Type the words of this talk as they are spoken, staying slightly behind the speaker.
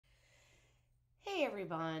Hi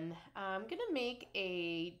everyone. I'm going to make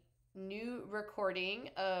a new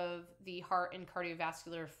recording of the heart and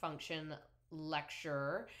cardiovascular function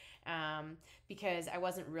lecture um, because I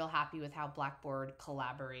wasn't real happy with how Blackboard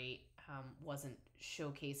Collaborate wasn't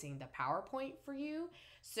showcasing the PowerPoint for you.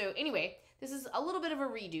 So, anyway, this is a little bit of a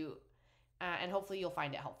redo and hopefully you'll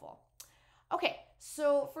find it helpful. Okay,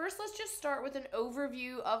 so first let's just start with an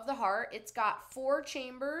overview of the heart. It's got four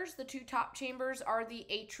chambers. The two top chambers are the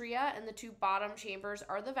atria, and the two bottom chambers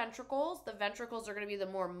are the ventricles. The ventricles are going to be the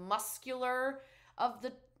more muscular of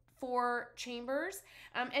the four chambers.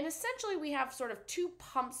 And essentially, we have sort of two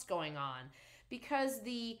pumps going on because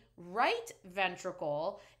the right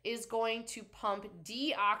ventricle is going to pump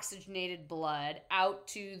deoxygenated blood out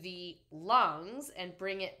to the lungs and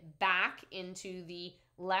bring it back into the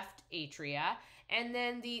left atria, and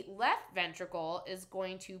then the left ventricle is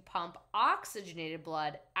going to pump oxygenated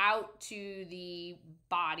blood out to the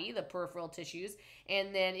body, the peripheral tissues,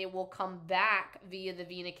 and then it will come back via the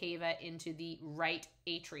vena cava into the right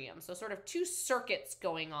atrium. So sort of two circuits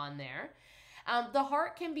going on there. The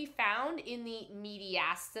heart can be found in the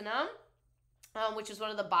mediastinum, which is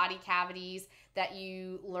one of the body cavities that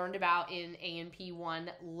you learned about in A&P1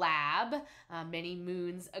 lab many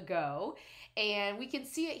moons ago. And we can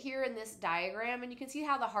see it here in this diagram, and you can see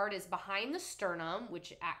how the heart is behind the sternum,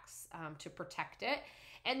 which acts to protect it.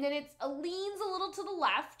 And then it leans a little to the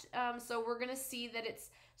left, so we're going to see that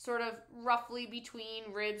it's sort of roughly between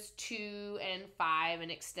ribs 2 and 5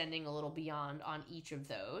 and extending a little beyond on each of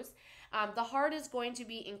those. The heart is going to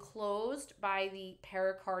be enclosed by the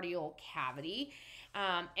pericardial cavity,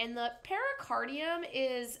 and the pericardium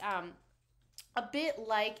is a bit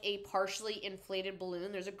like a partially inflated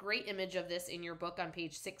balloon. There's a great image of this in your book on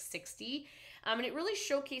page 660, and it really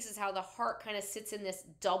showcases how the heart kind of sits in this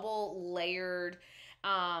double layered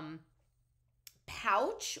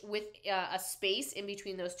pouch with a space in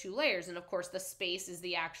between those two layers. And of course, the space is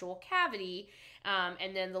the actual cavity.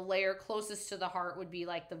 And then the layer closest to the heart would be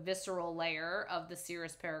like the visceral layer of the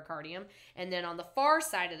serous pericardium. And then on the far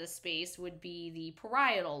side of the space would be the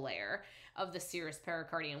parietal layer of the serous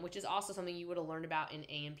pericardium, which is also something you would have learned about in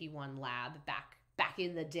A&P1 lab back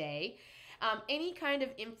in the day. Any kind of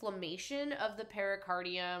inflammation of the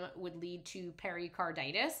pericardium would lead to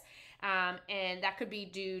pericarditis, and that could be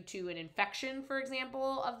due to an infection, for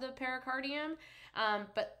example, of the pericardium.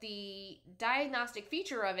 But the diagnostic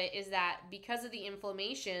feature of it is that because of the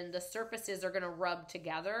inflammation, the surfaces are going to rub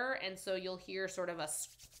together, and so you'll hear sort of a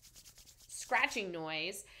scratching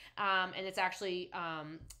noise, and it's actually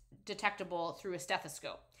detectable through a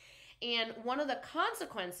stethoscope. And one of the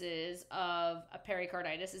consequences of a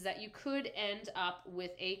pericarditis is that you could end up with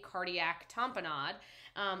a cardiac tamponade,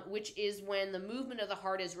 which is when the movement of the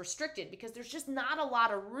heart is restricted because there's just not a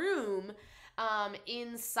lot of room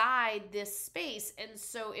inside this space. And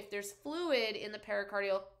so if there's fluid in the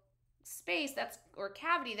pericardial space or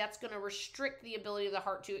cavity, that's going to restrict the ability of the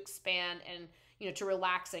heart to expand and to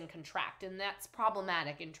relax and contract. And that's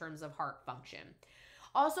problematic in terms of heart function.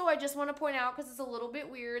 Also, I just want to point out, because it's a little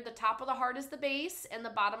bit weird, the top of the heart is the base and the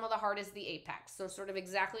bottom of the heart is the apex. So sort of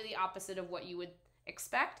exactly the opposite of what you would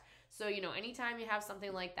expect. So, anytime you have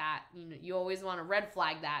something like that, you always want to red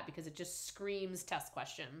flag that because it just screams test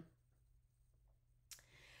question.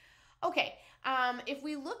 Okay, if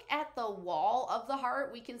we look at the wall of the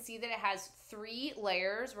heart, we can see that it has three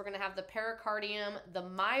layers. We're going to have the pericardium, the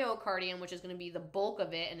myocardium, which is going to be the bulk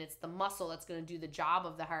of it, and it's the muscle that's going to do the job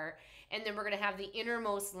of the heart. And then we're going to have the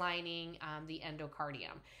innermost lining, the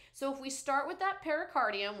endocardium. So if we start with that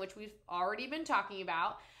pericardium, which we've already been talking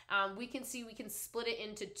about, we can see we can split it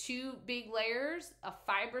into two big layers, a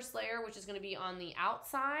fibrous layer, which is going to be on the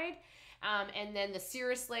outside, and then the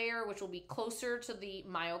serous layer, which will be closer to the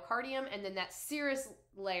myocardium. And then that serous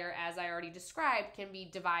layer, as I already described, can be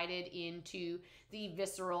divided into the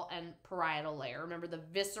visceral and parietal layer. Remember, the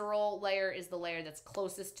visceral layer is the layer that's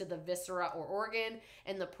closest to the viscera or organ,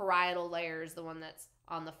 and the parietal layer is the one that's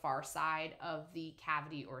on the far side of the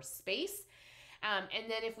cavity or space. And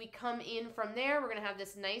then if we come in from there, we're going to have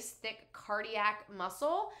this nice thick cardiac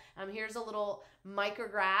muscle. Here's a little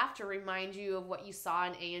micrograph to remind you of what you saw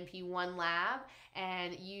in A&P1 lab.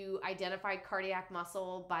 And you identified cardiac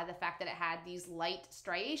muscle by the fact that it had these light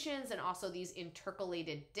striations and also these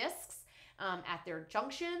intercalated discs at their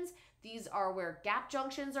junctions. These are where gap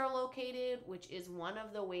junctions are located, which is one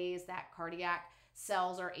of the ways that cardiac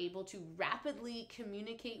cells are able to rapidly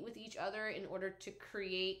communicate with each other in order to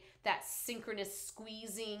create that synchronous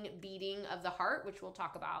squeezing beating of the heart, which we'll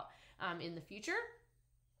talk about in the future.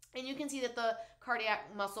 And you can see that the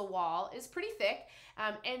cardiac muscle wall is pretty thick.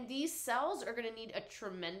 And these cells are going to need a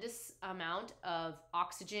tremendous amount of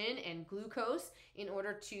oxygen and glucose in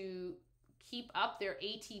order to keep up their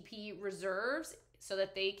ATP reserves so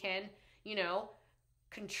that they can,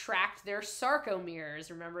 contract their sarcomeres.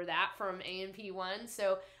 Remember that from A&P1?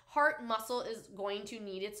 So heart muscle is going to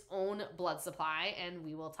need its own blood supply, and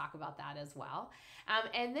we will talk about that as well.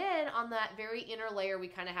 And then on that very inner layer, we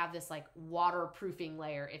kind of have this like waterproofing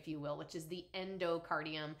layer, if you will, which is the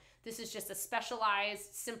endocardium. This is just a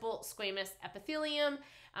specialized, simple squamous epithelium.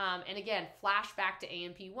 And again, flashback to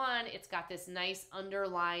A&P1, it's got this nice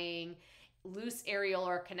underlying loose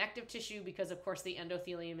areolar connective tissue because, of course, the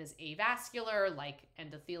endothelium is avascular, like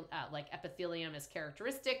epithelium is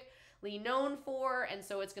characteristically known for, and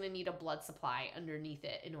so it's going to need a blood supply underneath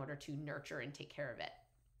it in order to nurture and take care of it.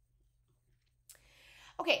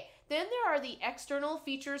 Okay, then there are the external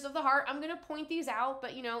features of the heart. I'm going to point these out,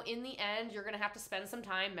 but in the end, you're going to have to spend some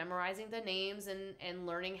time memorizing the names and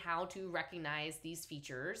learning how to recognize these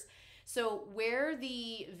features. So where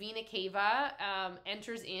the vena cava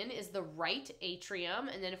enters in is the right atrium,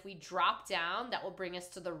 and then if we drop down, that will bring us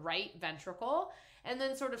to the right ventricle. And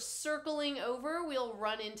then sort of circling over, we'll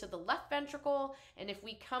run into the left ventricle, and if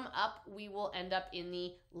we come up, we will end up in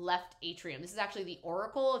the left atrium. This is actually the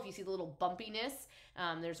auricle. If you see the little bumpiness,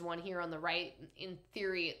 there's one here on the right. In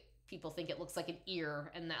theory, people think it looks like an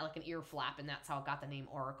ear, and that like an ear flap, and that's how it got the name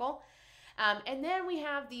auricle. And then we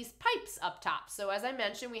have these pipes up top. So as I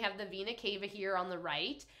mentioned, we have the vena cava here on the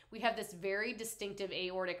right. We have this very distinctive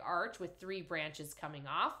aortic arch with 3 branches coming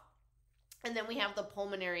off. And then we have the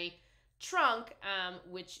pulmonary trunk,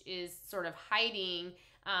 which is sort of hiding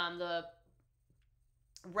the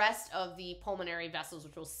rest of the pulmonary vessels,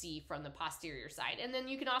 which we'll see from the posterior side. And then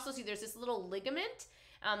you can also see there's this little ligament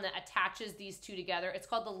that attaches these two together. It's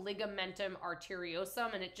called the ligamentum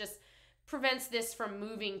arteriosum, and it just prevents this from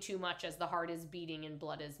moving too much as the heart is beating and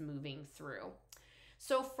blood is moving through.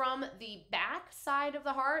 So from the back side of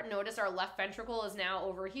the heart, notice our left ventricle is now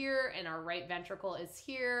over here and our right ventricle is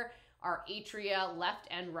here. Our atria, left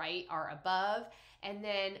and right, are above. And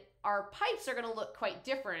then our pipes are going to look quite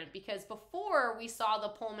different because before we saw the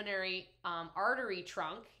pulmonary artery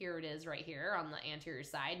trunk, here it is right here on the anterior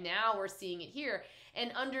side. Now we're seeing it here.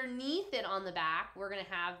 And underneath it on the back, we're going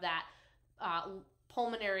to have that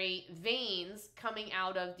pulmonary veins coming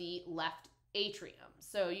out of the left atrium.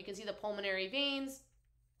 So you can see the pulmonary veins.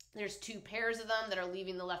 There's 2 pairs of them that are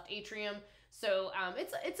leaving the left atrium. So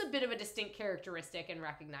it's a bit of a distinct characteristic and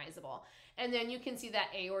recognizable. And then you can see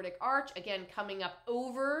that aortic arch, again, coming up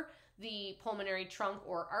over the pulmonary trunk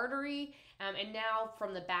or artery. And now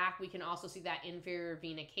from the back, we can also see that inferior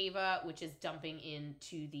vena cava, which is dumping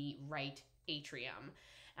into the right atrium.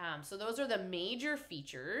 So those are the major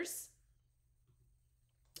features.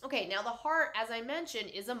 Okay, now the heart, as I mentioned,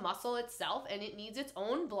 is a muscle itself, and it needs its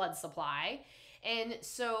own blood supply. And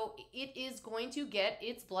so it is going to get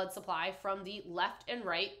its blood supply from the left and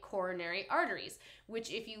right coronary arteries, which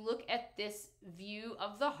if you look at this view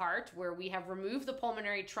of the heart where we have removed the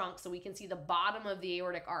pulmonary trunk so we can see the bottom of the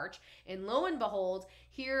aortic arch, and lo and behold,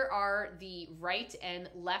 here are the right and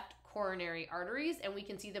left coronary arteries, and we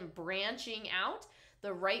can see them branching out.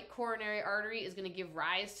 The right coronary artery is going to give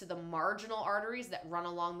rise to the marginal arteries that run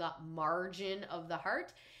along the margin of the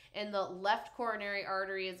heart. And the left coronary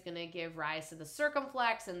artery is going to give rise to the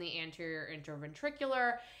circumflex and the anterior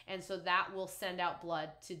interventricular. And so that will send out blood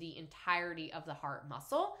to the entirety of the heart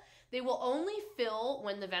muscle. They will only fill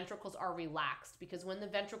when the ventricles are relaxed, because when the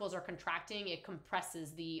ventricles are contracting, it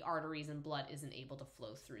compresses the arteries and blood isn't able to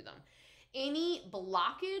flow through them. Any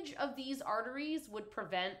blockage of these arteries would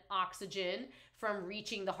prevent oxygen from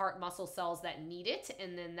reaching the heart muscle cells that need it,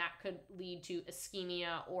 and then that could lead to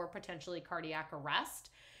ischemia or potentially cardiac arrest.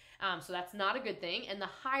 So that's not a good thing. And the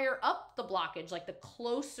higher up the blockage, like the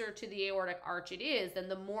closer to the aortic arch it is, then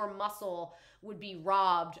the more muscle would be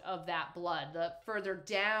robbed of that blood. The further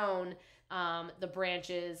down the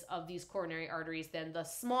branches of these coronary arteries, then the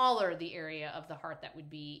smaller the area of the heart that would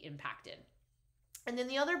be impacted. And then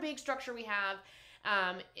the other big structure we have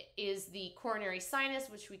is the coronary sinus,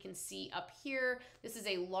 which we can see up here. This is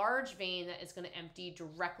a large vein that is going to empty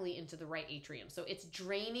directly into the right atrium. So it's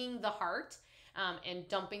draining the heart and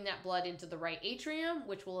dumping that blood into the right atrium,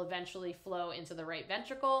 which will eventually flow into the right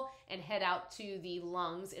ventricle and head out to the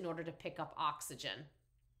lungs in order to pick up oxygen.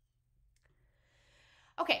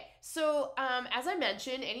 Okay, so as I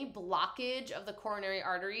mentioned, any blockage of the coronary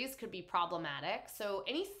arteries could be problematic. So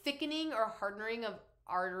any thickening or hardening of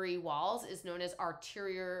artery walls is known as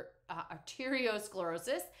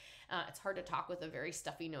arteriosclerosis. It's hard to talk with a very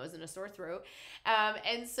stuffy nose and a sore throat.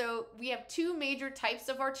 And so we have two major types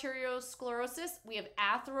of arteriosclerosis. We have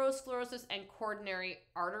atherosclerosis and coronary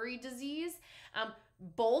artery disease.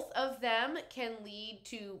 Both of them can lead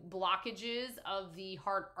to blockages of the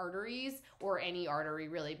heart arteries, or any artery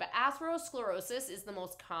really. But atherosclerosis is the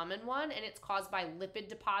most common one, and it's caused by lipid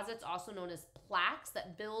deposits, also known as plaques,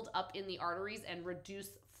 that build up in the arteries and reduce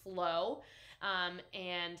flow,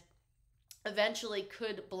 and eventually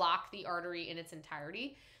could block the artery in its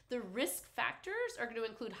entirety. The risk factors are going to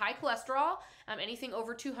include high cholesterol. Anything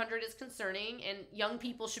over 200 is concerning, and young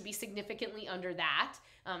people should be significantly under that.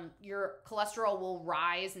 Your cholesterol will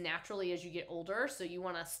rise naturally as you get older, so you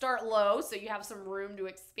want to start low so you have some room to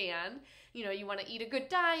expand. You want to eat a good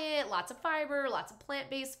diet, lots of fiber, lots of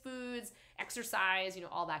plant-based foods, exercise,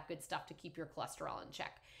 all that good stuff to keep your cholesterol in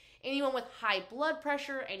check. Anyone with high blood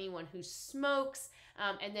pressure, anyone who smokes,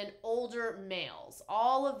 and then older males.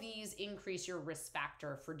 All of these increase your risk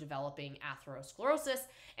factor for developing atherosclerosis,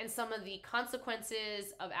 and some of the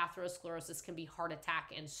consequences of atherosclerosis can be heart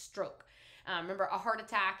attack and stroke. Remember, a heart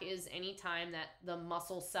attack is any time that the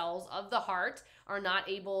muscle cells of the heart are not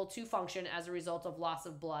able to function as a result of loss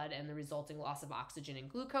of blood and the resulting loss of oxygen and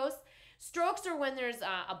glucose. Strokes are when there's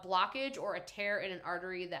a blockage or a tear in an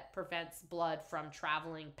artery that prevents blood from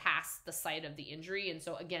traveling past the site of the injury. And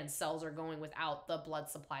so again, cells are going without the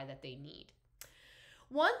blood supply that they need.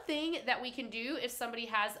 One thing that we can do if somebody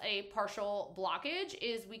has a partial blockage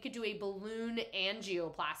is we could do a balloon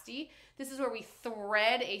angioplasty. This is where we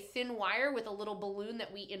thread a thin wire with a little balloon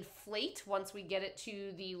that we inflate once we get it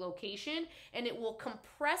to the location, and it will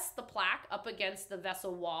compress the plaque up against the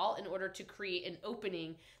vessel wall in order to create an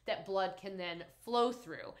opening that blood can then flow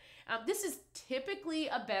through. This is typically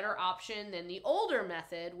a better option than the older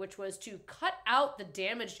method, which was to cut out the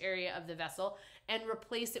damaged area of the vessel and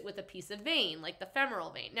replace it with a piece of vein, like the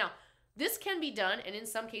femoral vein. Now, this can be done, and in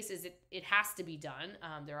some cases it has to be done.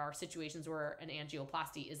 There are situations where an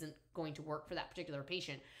angioplasty isn't going to work for that particular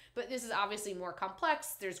patient, but this is obviously more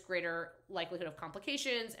complex. There's greater likelihood of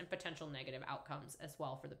complications and potential negative outcomes as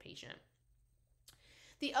well for the patient.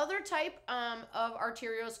 The other type of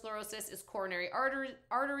arteriosclerosis is coronary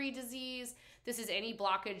artery disease. This is any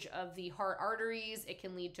blockage of the heart arteries. It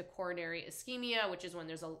can lead to coronary ischemia, which is when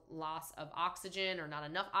there's a loss of oxygen or not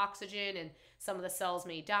enough oxygen, and some of the cells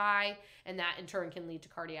may die, and that in turn can lead to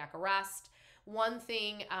cardiac arrest. One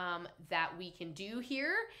thing that we can do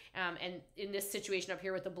here, and in this situation up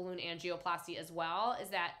here with the balloon angioplasty as well, is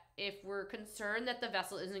that if we're concerned that the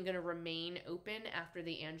vessel isn't going to remain open after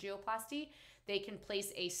the angioplasty, they can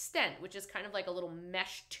place a stent, which is kind of like a little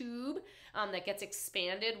mesh tube that gets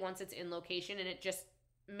expanded once it's in location, and it just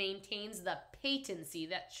maintains the patency,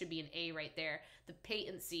 that should be an A right there, the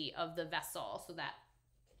patency of the vessel so that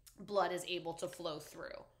blood is able to flow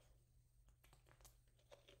through.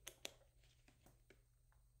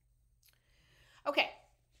 Okay,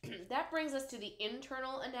 that brings us to the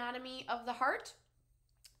internal anatomy of the heart.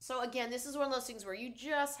 So again, this is one of those things where you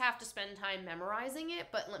just have to spend time memorizing it,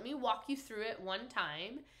 but let me walk you through it one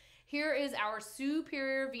time. Here is our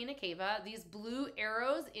superior vena cava. These blue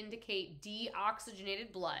arrows indicate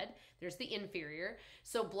deoxygenated blood. There's the inferior.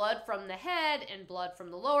 So blood from the head and blood from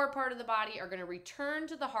the lower part of the body are going to return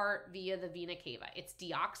to the heart via the vena cava. It's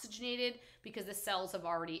deoxygenated because the cells have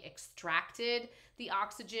already extracted the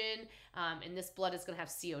oxygen, and this blood is going to have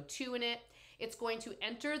CO2 in it. It's going to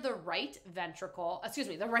enter the right ventricle,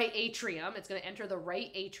 the right atrium. It's going to enter the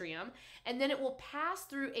right atrium, and then it will pass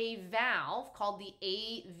through a valve called the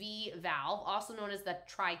AV valve, also known as the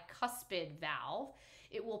tricuspid valve.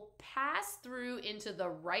 It will pass through into the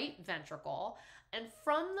right ventricle, and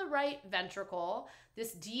from the right ventricle,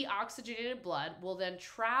 this deoxygenated blood will then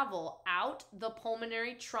travel out the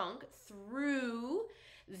pulmonary trunk through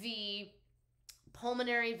the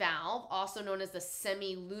pulmonary valve, also known as the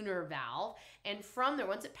semilunar valve. And from there,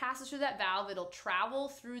 once it passes through that valve, it'll travel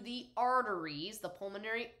through the arteries, the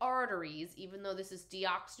pulmonary arteries. Even though this is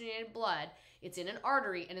deoxygenated blood, it's in an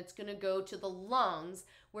artery, and it's going to go to the lungs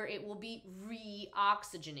where it will be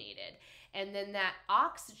reoxygenated. And then that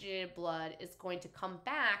oxygenated blood is going to come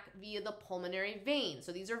back via the pulmonary veins.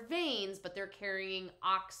 So these are veins, but they're carrying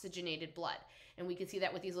oxygenated blood. And we can see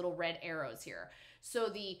that with these little red arrows here. So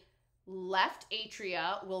the left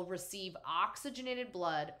atria will receive oxygenated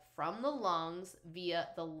blood from the lungs via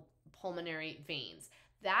the pulmonary veins.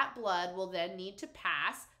 That blood will then need to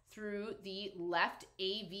pass through the left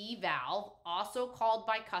AV valve, also called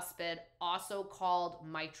bicuspid, also called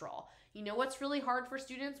mitral. You know what's really hard for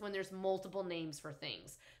students? When there's multiple names for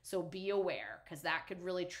things. So be aware, because that could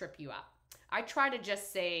really trip you up. I try to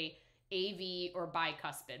just say AV or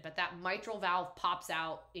bicuspid, but that mitral valve pops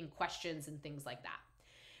out in questions and things like that.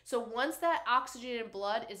 So once that oxygenated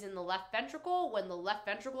blood is in the left ventricle, when the left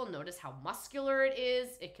ventricle, notice how muscular it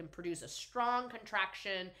is, it can produce a strong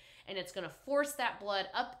contraction, and it's going to force that blood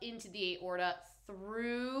up into the aorta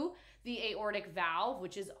through the aortic valve,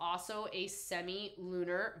 which is also a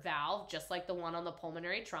semilunar valve, just like the one on the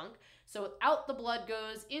pulmonary trunk. So out the blood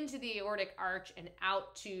goes into the aortic arch and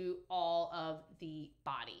out to all of the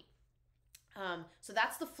body. So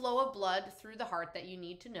that's the flow of blood through the heart that you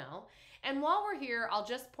need to know. And while we're here, I'll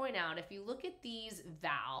just point out, if you look at these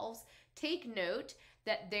valves, take note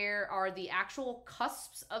that there are the actual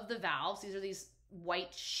cusps of the valves. These are these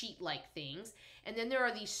white sheet-like things. And then there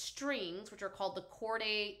are these strings, which are called the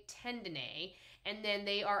chordae tendineae, and then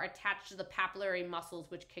they are attached to the papillary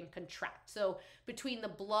muscles, which can contract. So between the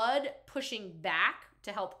blood pushing back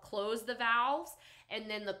to help close the valves, and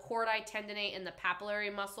then the chordae tendineae and the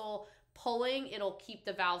papillary muscle pulling, it'll keep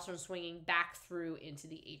the valves from swinging back through into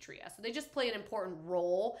the atria. So they just play an important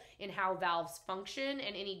role in how valves function,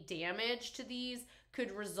 and any damage to these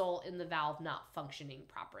could result in the valve not functioning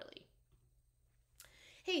properly.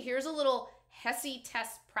 Hey, here's a little HESI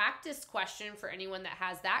test practice question for anyone that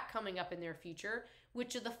has that coming up in their future.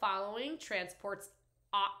 Which of the following transports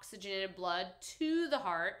oxygenated blood to the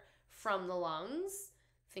heart from the lungs?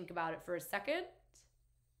 Think about it for a second.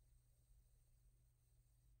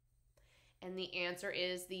 And the answer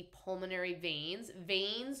is the pulmonary veins.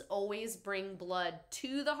 Veins always bring blood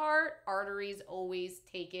to the heart. Arteries always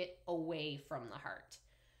take it away from the heart.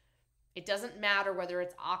 It doesn't matter whether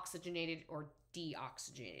it's oxygenated or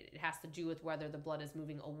deoxygenated. It has to do with whether the blood is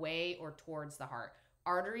moving away or towards the heart.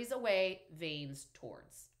 Arteries away, veins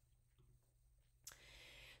towards.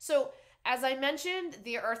 So, as I mentioned,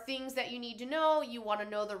 there are things that you need to know. You want to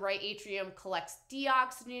know the right atrium collects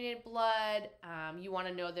deoxygenated blood. You want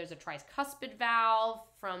to know there's a tricuspid valve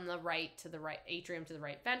from the right atrium to the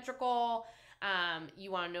right ventricle.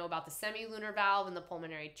 You want to know about the semilunar valve in the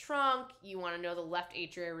pulmonary trunk. You want to know the left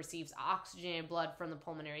atria receives oxygenated blood from the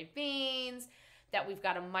pulmonary veins, that we've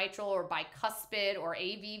got a mitral or bicuspid or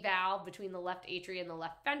AV valve between the left atria and the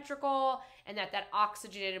left ventricle, and that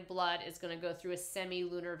oxygenated blood is going to go through a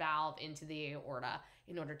semilunar valve into the aorta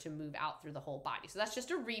in order to move out through the whole body. So that's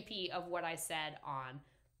just a repeat of what I said on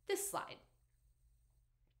this slide.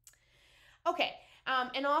 Okay,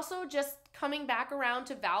 and also just coming back around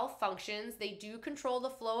to valve functions, they do control the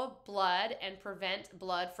flow of blood and prevent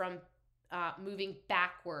blood from moving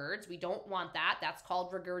backwards. We don't want that. That's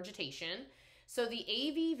called regurgitation. So the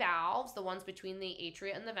AV valves, the ones between the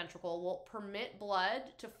atria and the ventricle, will permit blood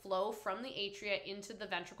to flow from the atria into the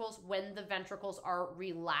ventricles when the ventricles are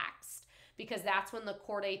relaxed, because that's when the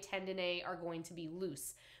chordae tendineae are going to be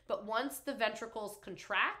loose. But once the ventricles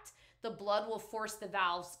contract, the blood will force the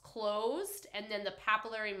valves closed, and then the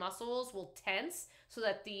papillary muscles will tense so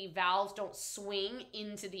that the valves don't swing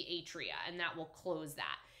into the atria, and that will close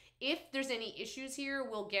that. If there's any issues here,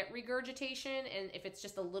 we'll get regurgitation, and if it's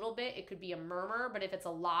just a little bit, it could be a murmur, but if it's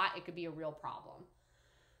a lot, it could be a real problem.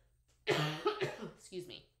 Excuse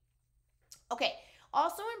me. Okay,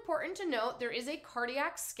 also important to note, there is a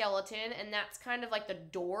cardiac skeleton, and that's kind of like the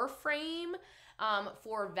door frame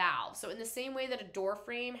for valves. So in the same way that a door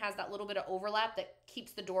frame has that little bit of overlap that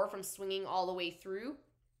keeps the door from swinging all the way through,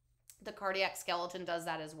 the cardiac skeleton does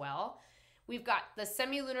that as well. We've got the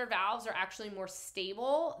semilunar valves are actually more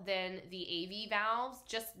stable than the AV valves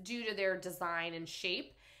just due to their design and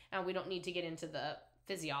shape. We don't need to get into the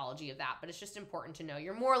physiology of that, but it's just important to know.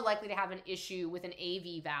 You're more likely to have an issue with an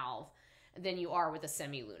AV valve than you are with a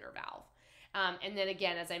semilunar valve. And then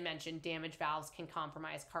again, as I mentioned, damaged valves can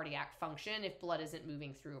compromise cardiac function if blood isn't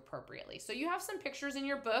moving through appropriately. So you have some pictures in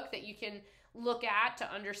your book that you can look at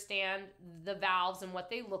to understand the valves and what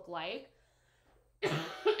they look like.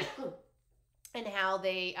 And how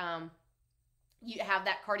they, you have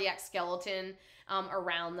that cardiac skeleton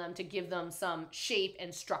around them to give them some shape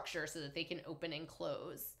and structure so that they can open and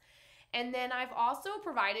close. And then I've also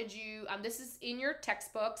provided you, this is in your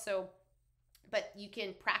textbook, but you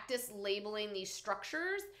can practice labeling these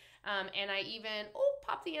structures. And I even,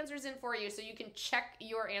 pop the answers in for you so you can check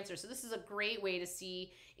your answers. So this is a great way to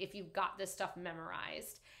see if you've got this stuff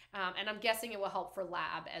memorized. And I'm guessing it will help for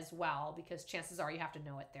lab as well, because chances are you have to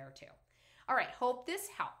know it there too. All right, hope this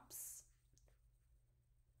helps.